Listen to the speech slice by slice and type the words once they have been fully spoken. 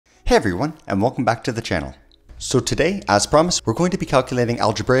Hey everyone, and welcome back to the channel. So today, as promised, we're going to be calculating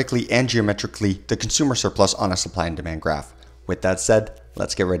algebraically and geometrically the consumer surplus on a supply and demand graph. With that said,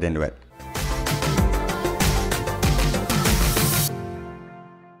 let's get right into it.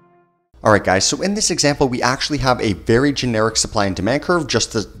 Alright guys, so in this example we actually have a very generic supply and demand curve,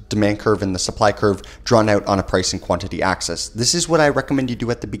 just the demand curve and the supply curve drawn out on a price and quantity axis. This is what I recommend you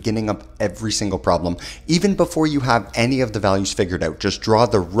do at the beginning of every single problem, even before you have any of the values figured out. Just draw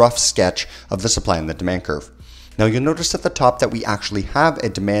the rough sketch of the supply and the demand curve. Now you'll notice at the top that we actually have a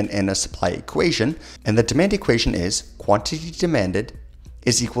demand and a supply equation, and the demand equation is quantity demanded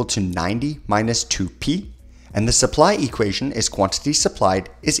is equal to 90 minus 2p. And the supply equation is quantity supplied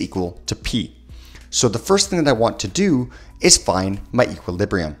is equal to P. So the first thing that I want to do is find my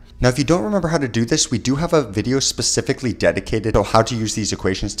equilibrium. Now, if you don't remember how to do this, we do have a video specifically dedicated to how to use these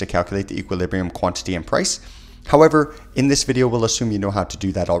equations to calculate the equilibrium, quantity, and price. However, in this video, we'll assume you know how to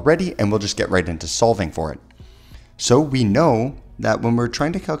do that already, and we'll just get right into solving for it. So we know that when we're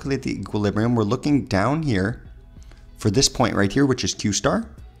trying to calculate the equilibrium, we're looking down here for this point right here, which is Q star.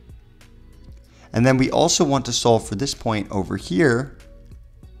 And then we also want to solve for this point over here,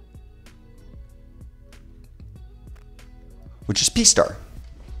 which is P star.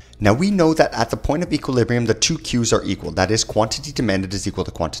 Now we know that at the point of equilibrium, the two Q's are equal. That is, quantity demanded is equal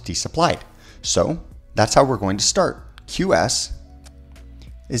to quantity supplied. So that's how we're going to start. QS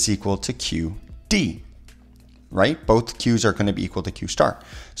is equal to QD, right? Both Q's are going to be equal to Q star.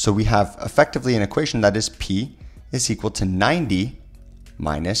 So we have effectively an equation that is P is equal to 90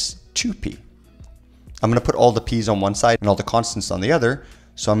 minus 2P. I'm going to put all the p's on one side and all the constants on the other.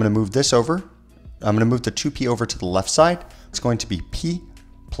 So I'm going to move this over. I'm going to move the 2p over to the left side. It's going to be p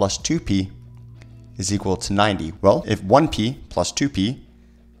plus 2p is equal to 90. Well, if 1p plus 2p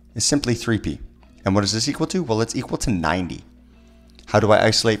is simply 3p. And what is this equal to? Well, it's equal to 90. How do I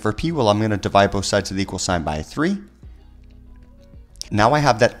isolate for p? Well, I'm going to divide both sides of the equal sign by 3. Now I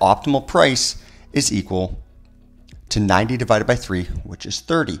have that optimal price is equal to 90 divided by 3, which is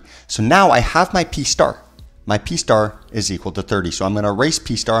 30. So now I have my P star. My P star is equal to 30. So I'm going to erase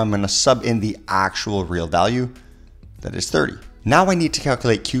P star. I'm going to sub in the actual real value, that is 30. Now I need to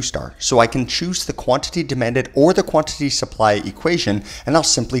calculate Q star. So I can choose the quantity demanded or the quantity supply equation, and I'll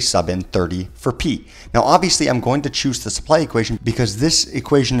simply sub in 30 for P. Now obviously I'm going to choose the supply equation because this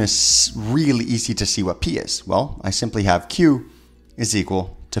equation is really easy to see what P is. Well, I simply have Q is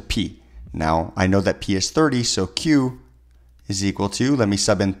equal to P. Now, I know that P is 30, so Q is equal to, let me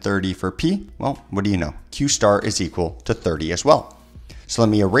sub in 30 for P. Well, what do you know? Q star is equal to 30 as well. So let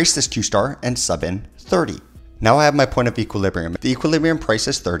me erase this Q star and sub in 30. Now I have my point of equilibrium. The equilibrium price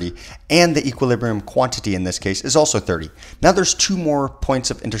is 30, and the equilibrium quantity in this case is also 30. Now there's two more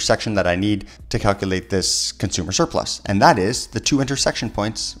points of intersection that I need to calculate this consumer surplus, and that is the two intersection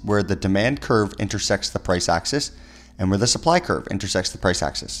points where the demand curve intersects the price axis and where the supply curve intersects the price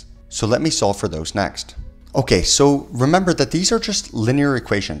axis. So let me solve for those next. Okay, so remember that these are just linear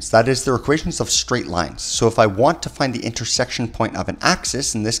equations. That is, they're equations of straight lines. So if I want to find the intersection point of an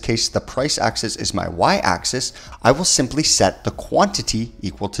axis, in this case the price axis is my y-axis, I will simply set the quantity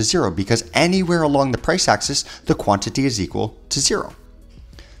equal to 0 because anywhere along the price axis, the quantity is equal to 0.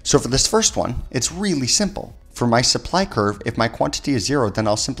 So for this first one, it's really simple. For my supply curve, if my quantity is 0, then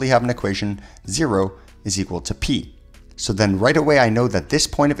I'll simply have an equation 0 is equal to P. So then right away I know that this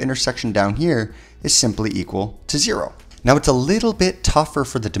point of intersection down here is simply equal to 0. Now it's a little bit tougher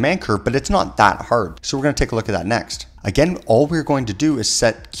for the demand curve, but it's not that hard. So we're going to take a look at that next. Again, all we're going to do is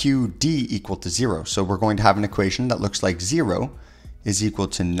set QD equal to 0. So we're going to have an equation that looks like 0 is equal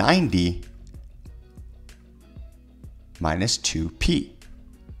to 90 minus 2p.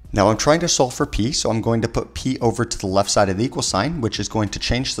 Now I'm trying to solve for p, so I'm going to put p over to the left side of the equal sign, which is going to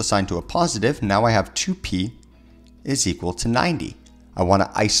change the sign to a positive. Now I have 2p is equal to 90. I want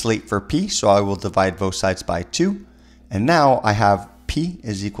to isolate for p, so I will divide both sides by 2. And now I have p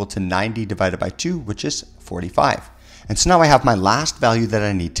is equal to 90 divided by 2, which is 45. And so now I have my last value that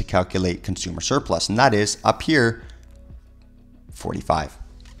I need to calculate consumer surplus, and that is up here, 45.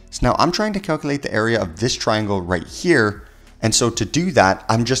 So now I'm trying to calculate the area of this triangle right here. And so to do that,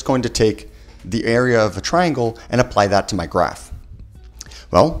 I'm just going to take the area of a triangle and apply that to my graph.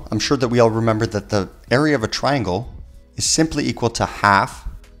 Well, I'm sure that we all remember that the area of a triangle is simply equal to half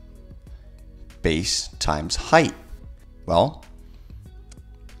base times height. Well,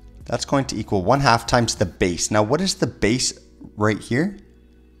 that's going to equal 1/2 times the base. Now, what is the base right here?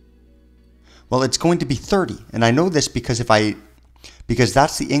 Well, it's going to be 30. And I know this because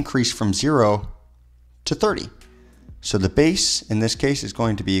that's the increase from 0 to 30. So the base in this case is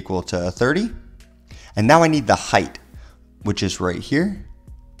going to be equal to 30. And now I need the height, which is right here.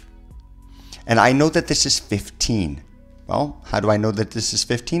 and I know that this is 15. Well, how do I know that this is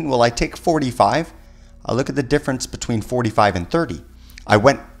 15? Well, I take 45. I look at the difference between 45 and 30.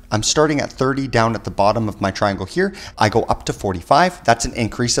 I'm starting at 30 down at the bottom of my triangle here. I go up to 45. That's an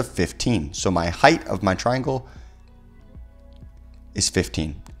increase of 15. So my height of my triangle is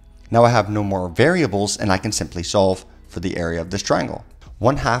 15. Now I have no more variables and I can simply solve for the area of this triangle.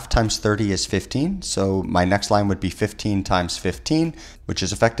 1/2 times 30 is 15. So my next line would be 15 times 15, which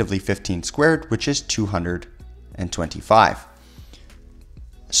is effectively 15 squared, which is 225.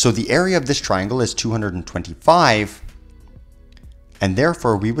 So the area of this triangle is 225. And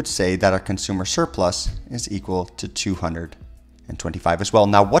therefore, we would say that our consumer surplus is equal to 225 as well.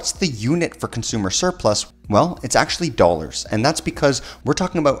 Now, what's the unit for consumer surplus? Well, it's actually dollars. And that's because we're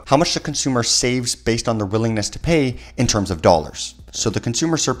talking about how much the consumer saves based on their willingness to pay in terms of dollars. So the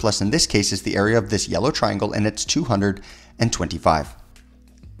consumer surplus in this case is the area of this yellow triangle, and it's 225.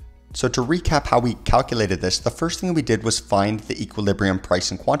 So to recap how we calculated this, the first thing we did was find the equilibrium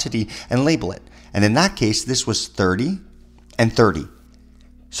price and quantity and label it. And in that case, this was 30 and 30.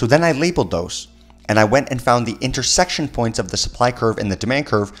 So then I labeled those and I went and found the intersection points of the supply curve and the demand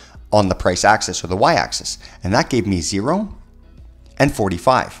curve on the price axis or the y-axis. And that gave me 0 and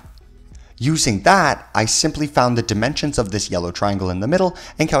 45. Using that, I simply found the dimensions of this yellow triangle in the middle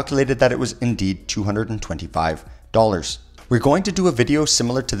and calculated that it was indeed $225. We're going to do a video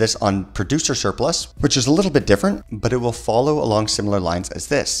similar to this on producer surplus, which is a little bit different, but it will follow along similar lines as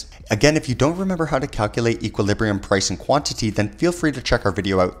this. Again, if you don't remember how to calculate equilibrium price and quantity, then feel free to check our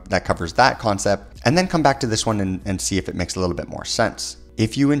video out that covers that concept, and then come back to this one and see if it makes a little bit more sense.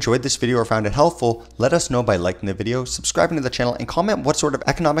 If you enjoyed this video or found it helpful, let us know by liking the video, subscribing to the channel, and comment what sort of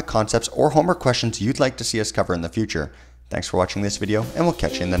economic concepts or homework questions you'd like to see us cover in the future. Thanks for watching this video, and we'll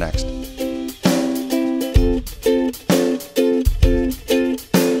catch you in the next.